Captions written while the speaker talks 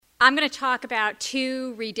I'm going to talk about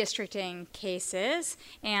two redistricting cases,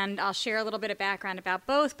 and I'll share a little bit of background about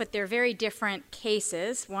both, but they're very different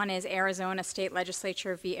cases. One is Arizona State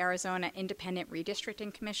Legislature v. Arizona Independent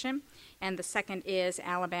Redistricting Commission, and the second is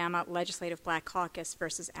Alabama Legislative Black Caucus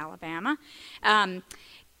versus Alabama.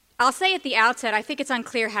 I'll say at the outset, I think it's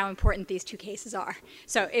unclear how important these two cases are.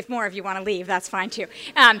 So if more of you want to leave, that's fine too.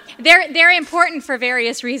 They're important for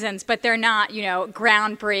various reasons, but they're not,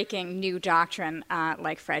 groundbreaking new doctrine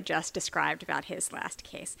like Fred just described about his last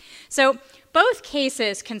case. So both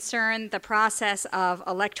cases concern the process of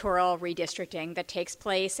electoral redistricting that takes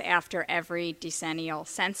place after every decennial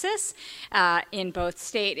census. In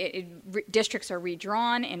both districts are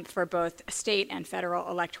redrawn for both state and federal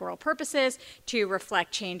electoral purposes to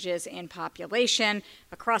reflect changes in population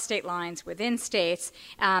across state lines within states.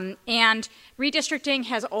 And redistricting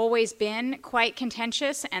has always been quite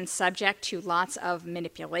contentious and subject to lots of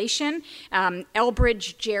manipulation.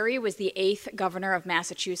 Elbridge Gerry was the 8th governor of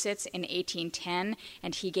Massachusetts in 1810,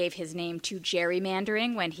 and he gave his name to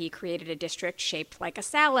gerrymandering when he created a district shaped like a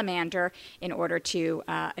salamander in order to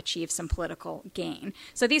achieve some political gain.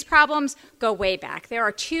 So these problems go way back. There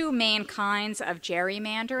are two main kinds of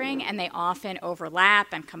gerrymandering, and they often overlap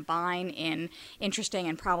and combine in interesting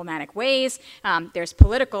and problematic ways. There's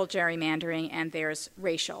political gerrymandering and there's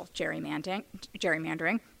racial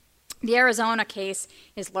gerrymandering. The Arizona case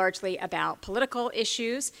is largely about political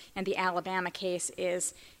issues, and the Alabama case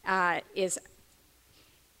is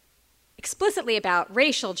explicitly about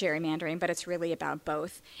racial gerrymandering, but it's really about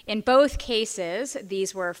both. In both cases,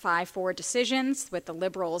 these were 5-4 decisions, with the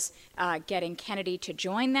liberals getting Kennedy to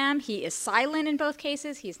join them. He is silent in both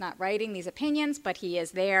cases. He's not writing these opinions, but he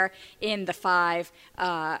is there in the 5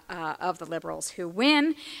 of the liberals who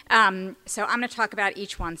win. So I'm going to talk about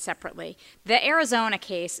each one separately. The Arizona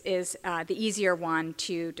case is the easier one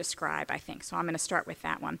to describe, I think, so I'm going to start with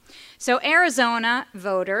that one. So Arizona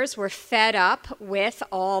voters were fed up with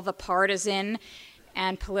all the partisan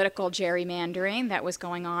and political gerrymandering that was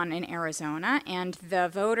going on in Arizona, and the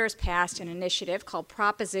voters passed an initiative called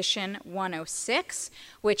Proposition 106,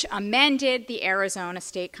 which amended the Arizona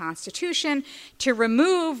state constitution to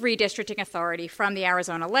remove redistricting authority from the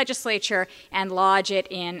Arizona legislature and lodge it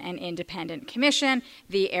in an independent commission,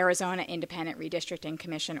 the Arizona Independent Redistricting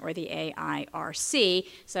Commission, or the AIRC.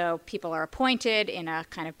 So people are appointed in a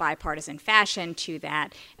kind of bipartisan fashion to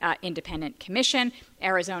that independent commission.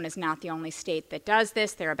 Arizona is not the only state that does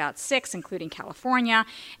this. There are about 6, including California.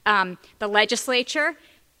 The legislature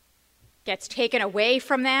gets taken away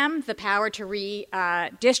from them the power to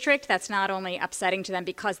redistrict. That's not only upsetting to them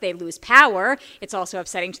because they lose power, it's also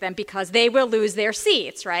upsetting to them because they will lose their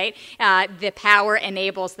seats, right? The power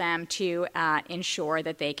enables them to ensure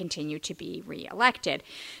that they continue to be reelected.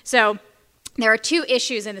 So there are 2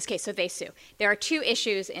 issues in this case, so they sue. There are 2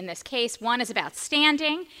 issues in this case. One is about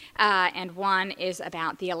standing, and one is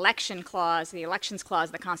about the elections clause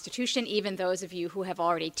of the Constitution. Even those of you who have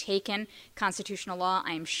already taken constitutional law,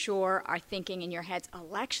 I am sure, are thinking in your heads,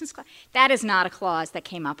 elections clause? That is not a clause that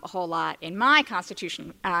came up a whole lot in my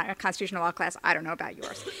constitutional law class. I don't know about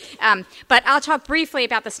yours. But I'll talk briefly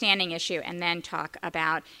about the standing issue and then talk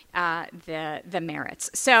about the merits.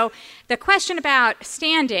 So the question about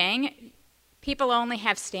standing, people only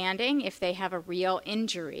have standing if they have a real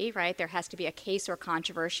injury, right? There has to be a case or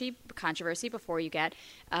controversy before you get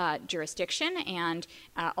jurisdiction, and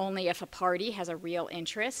only if a party has a real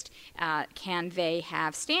interest can they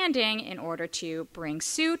have standing in order to bring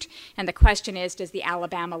suit. And the question is, does the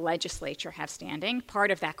Alabama legislature have standing?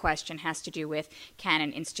 Part of that question has to do with, can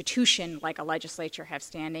an institution like a legislature have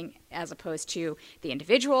standing as opposed to the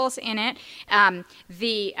individuals in it?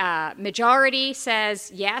 The majority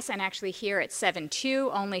says yes, and actually here it's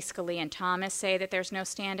 7-2. Only Scalia and Thomas say that there's no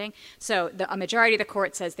standing. So a majority of the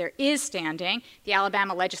court says there is standing. The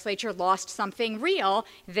Alabama legislature lost something real.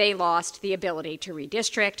 They lost the ability to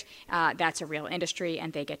redistrict. That's a real industry,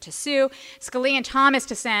 and they get to sue. Scalia and Thomas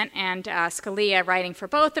dissent, and Scalia, writing for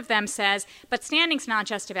both of them, says, but standing's not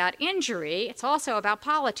just about injury. It's also about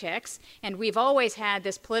politics, and we've always had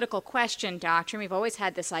this political question doctrine. We've always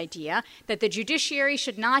had this idea that the judiciary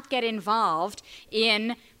should not get involved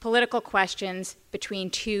in political questions between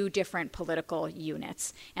 2 different political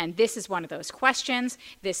units. And this is one of those questions.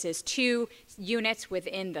 This is 2 units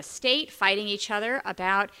within the state fighting each other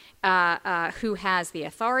about who has the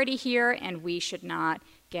authority here, and we should not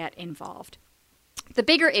get involved. The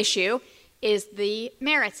bigger issue is the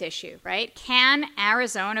merits issue, right? Can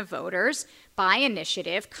Arizona voters, by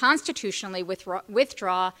initiative, constitutionally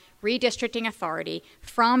withdraw redistricting authority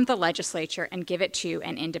from the legislature and give it to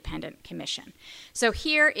an independent commission? So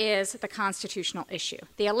here is the constitutional issue.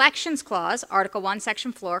 The Elections Clause, Article 1,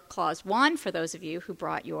 Section 4, Clause 1, for those of you who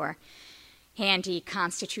brought your handy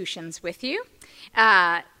constitutions with you,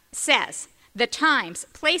 says, the times,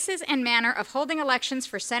 places, and manner of holding elections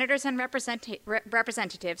for senators and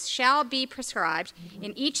representatives shall be prescribed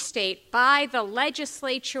in each state by the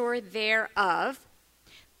legislature thereof,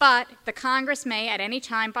 but the Congress may at any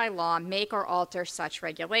time by law make or alter such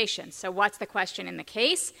regulations. So what's the question in the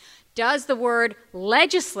case? Does the word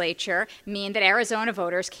legislature mean that Arizona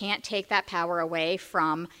voters can't take that power away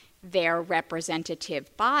from their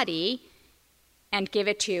representative body and give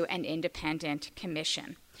it to an independent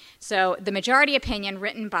commission? So the majority opinion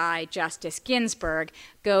written by Justice Ginsburg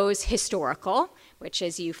goes historical, which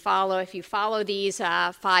is if you follow these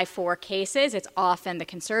 5-4 cases, it's often the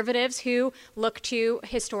conservatives who look to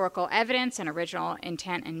historical evidence and original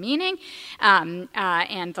intent and meaning,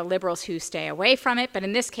 and the liberals who stay away from it. But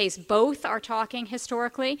in this case, both are talking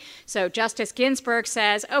historically. So Justice Ginsburg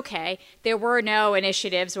says, okay, there were no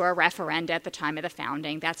initiatives or referenda at the time of the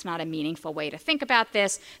founding. That's not a meaningful way to think about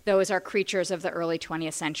this. Those are creatures of the early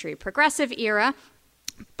 20th century progressive era.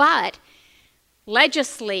 But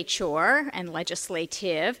legislature and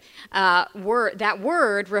legislative, that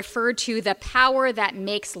word referred to the power that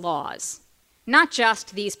makes laws. Not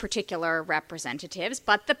just these particular representatives,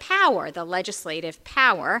 but the power, the legislative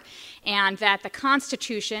power, and that the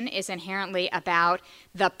Constitution is inherently about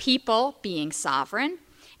the people being sovereign,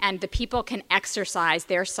 and the people can exercise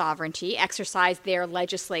their sovereignty, exercise their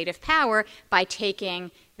legislative power by taking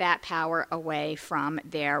that power away from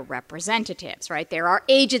their representatives, right? There are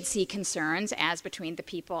agency concerns as between the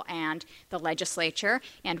people and the legislature,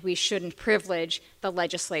 and we shouldn't privilege the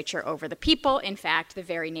legislature over the people. In fact, the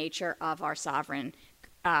very nature of our sovereignty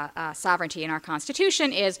in our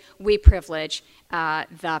Constitution is we privilege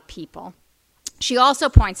the people. She also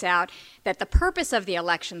points out that the purpose of the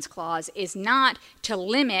Elections Clause is not to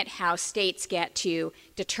limit how states get to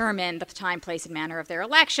determine the time, place, and manner of their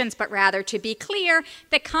elections, but rather to be clear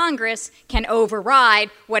that Congress can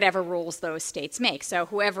override whatever rules those states make. So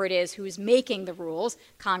whoever it is who's making the rules,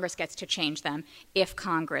 Congress gets to change them if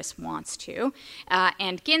Congress wants to.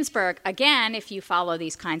 And Ginsburg, again, if you follow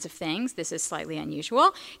these kinds of things, this is slightly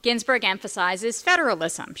unusual, Ginsburg emphasizes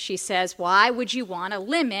federalism. She says, why would you want to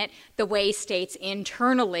limit the way states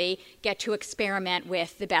internally get to experiment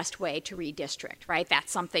with the best way to redistrict, right?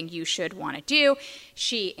 That's something you should want to do.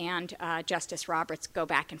 She and Justice Roberts go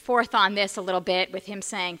back and forth on this a little bit, with him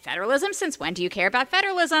saying, federalism? Since when do you care about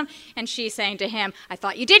federalism? And she's saying to him, I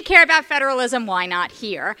thought you did care about federalism. Why not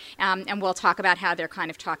here? And we'll talk about how they're kind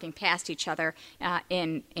of talking past each other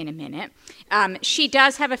in a minute. She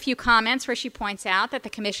does have a few comments where she points out that the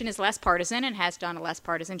commission is less partisan and has done a less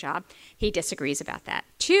partisan job. He disagrees about that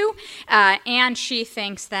too. And she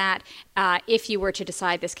thinks that if you were to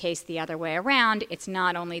decide this case the other way around, it's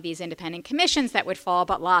not only these independent commissions that would fall,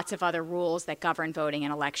 but lots of other rules that govern voting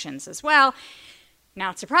in elections as well.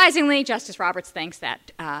 Not surprisingly, Justice Roberts thinks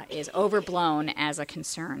that is overblown as a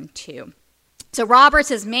concern too. So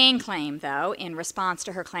Roberts' main claim, though, in response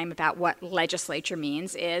to her claim about what legislature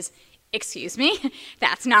means is, excuse me,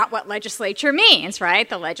 that's not what legislature means, right?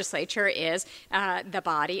 The legislature is the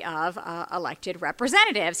body of elected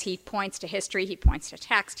representatives. He points to history, he points to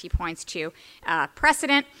text, he points to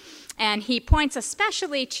precedent, and he points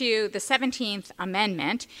especially to the 17th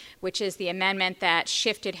Amendment, which is the amendment that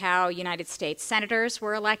shifted how United States senators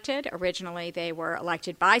were elected. Originally, they were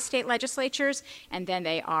elected by state legislatures, and then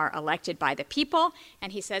they are elected by the people.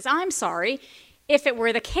 And he says, I'm sorry, if it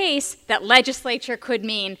were the case that legislature could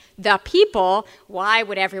mean the people, why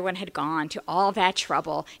would everyone have gone to all that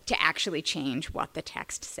trouble to actually change what the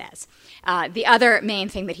text says? The other main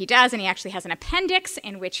thing that he does, and he actually has an appendix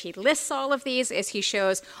in which he lists all of these, is he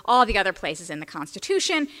shows all the other places in the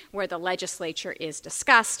Constitution where the legislature is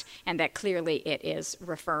discussed, and that clearly it is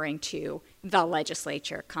referring to the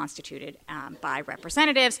legislature constituted by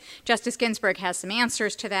representatives. Justice Ginsburg has some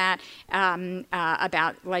answers to that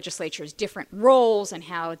about legislature's different roles and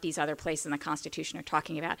how these other places in the Constitution are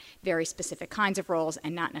talking about very specific kinds of roles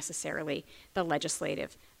and not necessarily the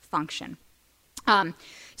legislative function.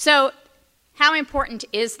 So how important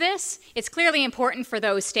is this? It's clearly important for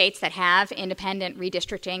those states that have independent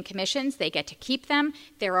redistricting commissions. They get to keep them.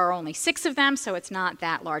 There are only 6 of them, so it's not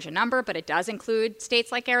that large a number, but it does include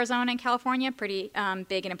states like Arizona and California, pretty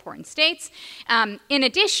big and important states. In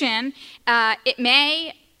addition, it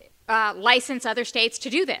may license other states to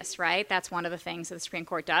do this, right? That's one of the things that the Supreme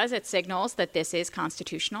Court does. It signals that this is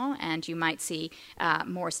constitutional, and you might see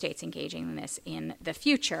more states engaging in this in the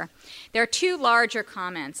future. There are two larger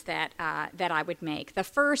comments that I would make. The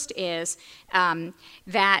first is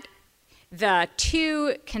that the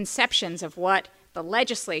two conceptions of what the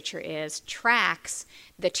legislature is tracks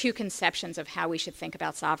the two conceptions of how we should think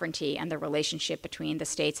about sovereignty and the relationship between the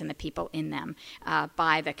states and the people in them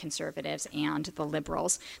by the conservatives and the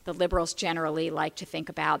liberals. The liberals generally like to think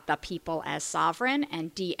about the people as sovereign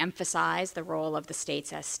and de-emphasize the role of the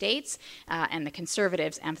states as states, and the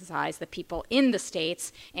conservatives emphasize the people in the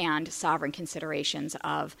states and sovereign considerations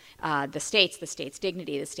of the states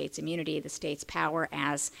dignity, the state's immunity, the state's power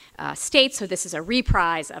as states. So this is a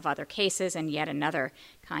reprise of other cases and yet another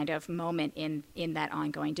kind of moment in that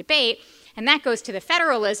ongoing debate. And that goes to the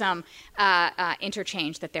federalism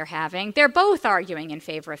interchange that they're having. They're both arguing in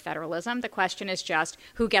favor of federalism. The question is just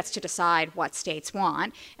who gets to decide what states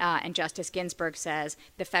want. And Justice Ginsburg says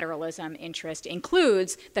the federalism interest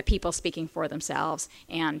includes the people speaking for themselves.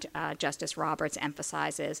 And Justice Roberts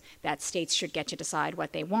emphasizes that states should get to decide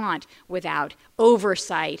what they want without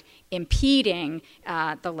oversight impeding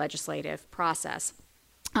the legislative process.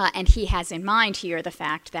 And he has in mind here the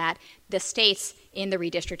fact that the states in the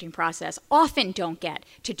redistricting process often don't get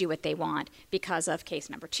to do what they want because of case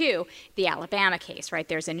number 2, the Alabama case, right?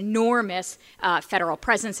 There's an enormous federal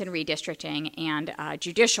presence in redistricting and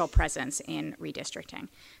judicial presence in redistricting.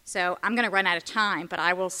 So I'm going to run out of time, but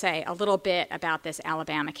I will say a little bit about this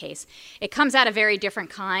Alabama case. It comes out a very different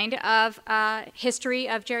kind of history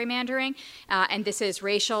of gerrymandering, and this is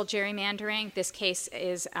racial gerrymandering. This case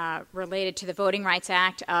is related to the Voting Rights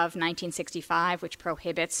Act of 1965, which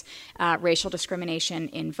prohibits racial discrimination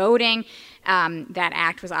in voting. That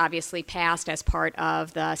act was obviously passed as part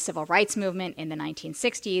of the civil rights movement in the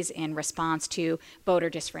 1960s in response to voter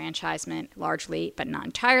disfranchisement, largely but not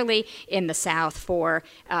entirely, in the South for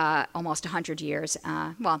almost 100 years,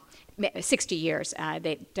 60 years.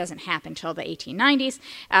 That doesn't happen until the 1890s,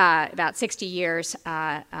 about 60 years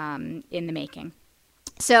in the making.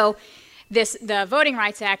 So the Voting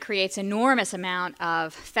Rights Act creates enormous amount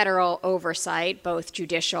of federal oversight, both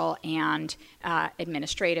judicial and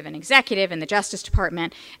administrative and executive in the Justice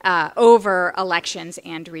Department, over elections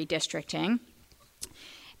and redistricting.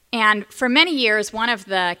 And for many years, one of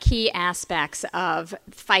the key aspects of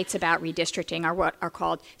fights about redistricting are what are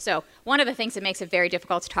called, so one of the things that makes it very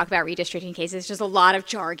difficult to talk about redistricting cases is just a lot of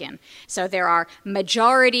jargon. So there are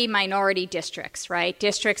majority-minority districts, right?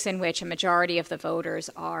 Districts in which a majority of the voters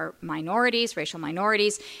are minorities, racial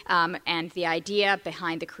minorities, and the idea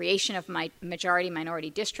behind the creation of majority-minority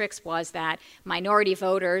districts was that minority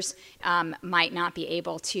voters might not be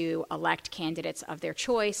able to elect candidates of their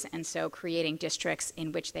choice, and so creating districts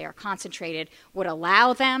in which they are concentrated would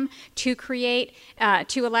allow them to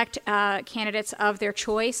elect candidates of their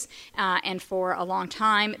choice. And for a long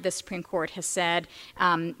time, the Supreme Court has said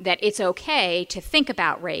that it's okay to think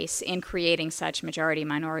about race in creating such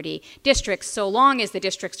majority-minority districts so long as the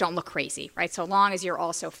districts don't look crazy, right? So long as you're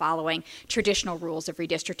also following traditional rules of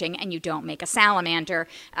redistricting and you don't make a salamander.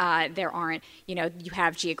 There aren't, you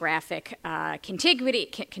have geographic contiguity,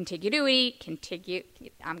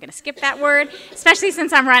 I'm going to skip that word, especially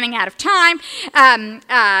since I'm running out of time, and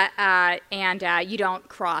you don't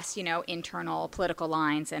cross, internal political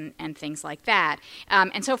lines and things like that.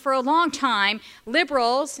 And so for a long time,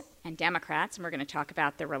 liberals and Democrats, and we're going to talk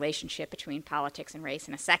about the relationship between politics and race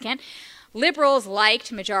in a second, liberals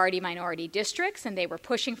liked majority-minority districts, and they were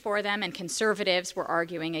pushing for them, and conservatives were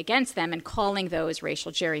arguing against them and calling those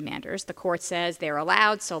racial gerrymanders. The court says they're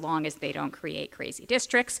allowed so long as they don't create crazy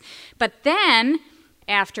districts. But then,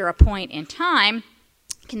 after a point in time,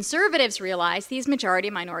 conservatives realized these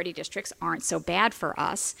majority-minority districts aren't so bad for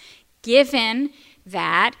us, given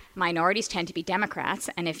that minorities tend to be Democrats,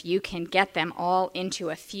 and if you can get them all into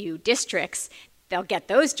a few districts, they'll get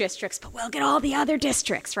those districts, but we'll get all the other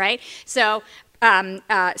districts, right? So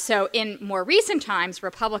in more recent times,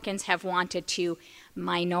 Republicans have wanted to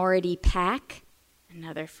minority pack,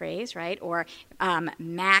 another phrase, right? Or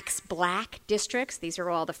max black districts. These are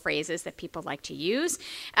all the phrases that people like to use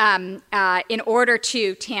in order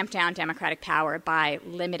to tamp down Democratic power by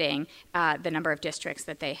limiting the number of districts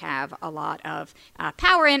that they have a lot of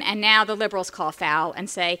power in. And now the liberals call foul and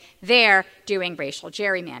say they're doing racial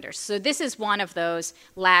gerrymanders. So this is one of those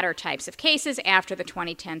latter types of cases. After the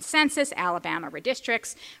 2010 census, Alabama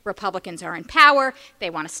redistricts. Republicans are in power. They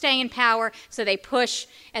want to stay in power. So they push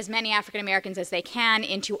as many African Americans as they can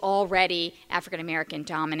into already African African-American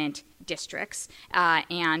dominant districts,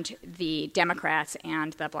 and the Democrats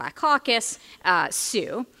and the Black Caucus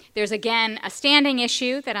sue. There's, again, a standing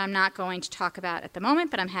issue that I'm not going to talk about at the moment,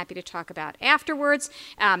 but I'm happy to talk about afterwards.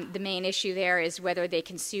 The main issue there is whether they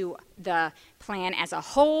can sue the plan as a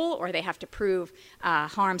whole, or they have to prove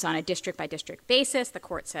harms on a district-by-district basis. The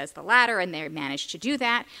court says the latter, and they managed to do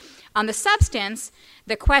that. On the substance,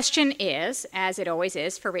 the question is, as it always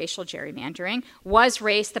is for racial gerrymandering, was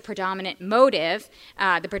race the predominant motive,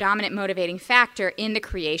 the predominant motivating factor in the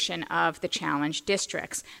creation of the challenged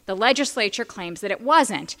districts? The legislature claims that it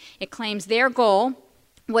wasn't. It claims their goal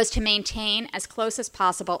was to maintain as close as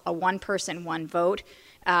possible a one-person, one-vote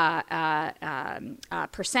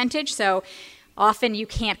percentage. So often you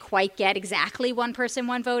can't quite get exactly one person,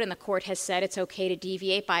 one vote, and the court has said it's okay to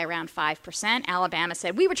deviate by around 5%. Alabama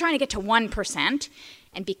said, we were trying to get to 1%.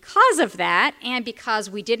 And because of that, and because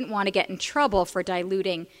we didn't want to get in trouble for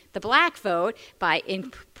diluting the black vote by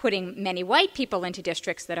putting many white people into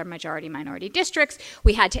districts that are majority-minority districts,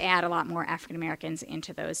 we had to add a lot more African Americans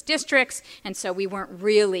into those districts, and so we weren't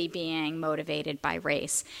really being motivated by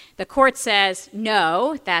race. The court says,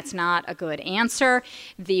 no, that's not a good answer.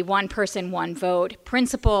 The one person, one vote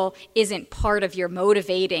principle isn't part of your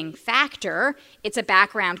motivating factor. It's a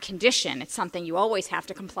background condition. It's something you always have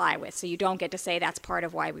to comply with, so you don't get to say that's part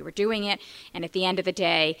of why we were doing it. And at the end of the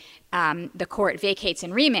day, the court vacates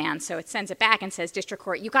and remands, so it sends it back and says, District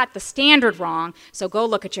Court, you got the standard wrong, so go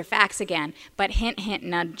look at your facts again. But hint, hint,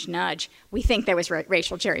 nudge, nudge, we think there was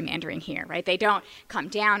racial gerrymandering here, right? They don't come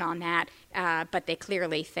down on that, but they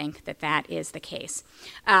clearly think that that is the case.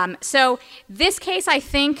 So this case, I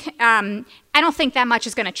think, I don't think that much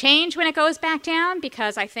is going to change when it goes back down,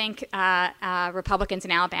 because I think Republicans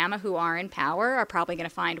in Alabama who are in power are probably going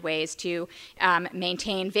to find ways to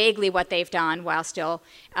maintain vaguely what they've done while still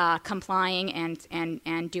complying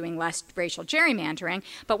and doing less racial gerrymandering.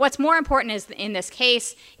 But what's more important is in this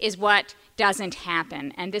case is what doesn't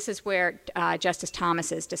happen. And this is where Justice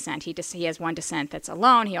Thomas's dissent, he has one dissent that's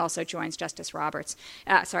alone. He also joins Justice Scalia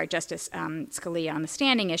on the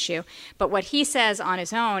standing issue. But what he says on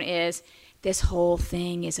his own is, this whole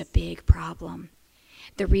thing is a big problem.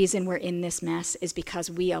 The reason we're in this mess is because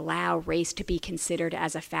we allow race to be considered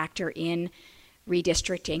as a factor in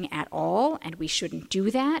redistricting at all, and we shouldn't do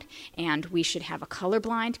that, and we should have a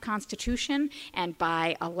colorblind constitution, and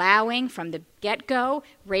by allowing from the get-go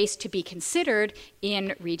race to be considered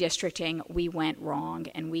in redistricting, we went wrong,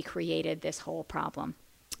 and we created this whole problem.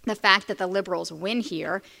 The fact that the liberals win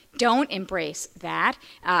here, don't embrace that,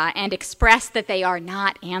 and express that they are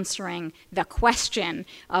not answering the question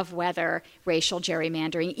of whether racial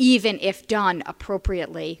gerrymandering, even if done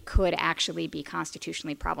appropriately, could actually be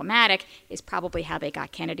constitutionally problematic, is probably how they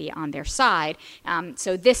got Kennedy on their side.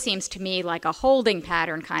 So this seems to me like a holding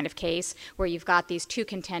pattern kind of case where you've got these two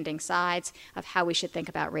contending sides of how we should think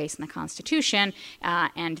about race in the Constitution,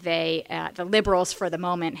 and the liberals for the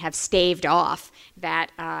moment have staved off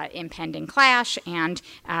that impending clash, and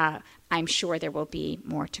I'm sure there will be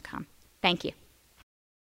more to come. Thank you.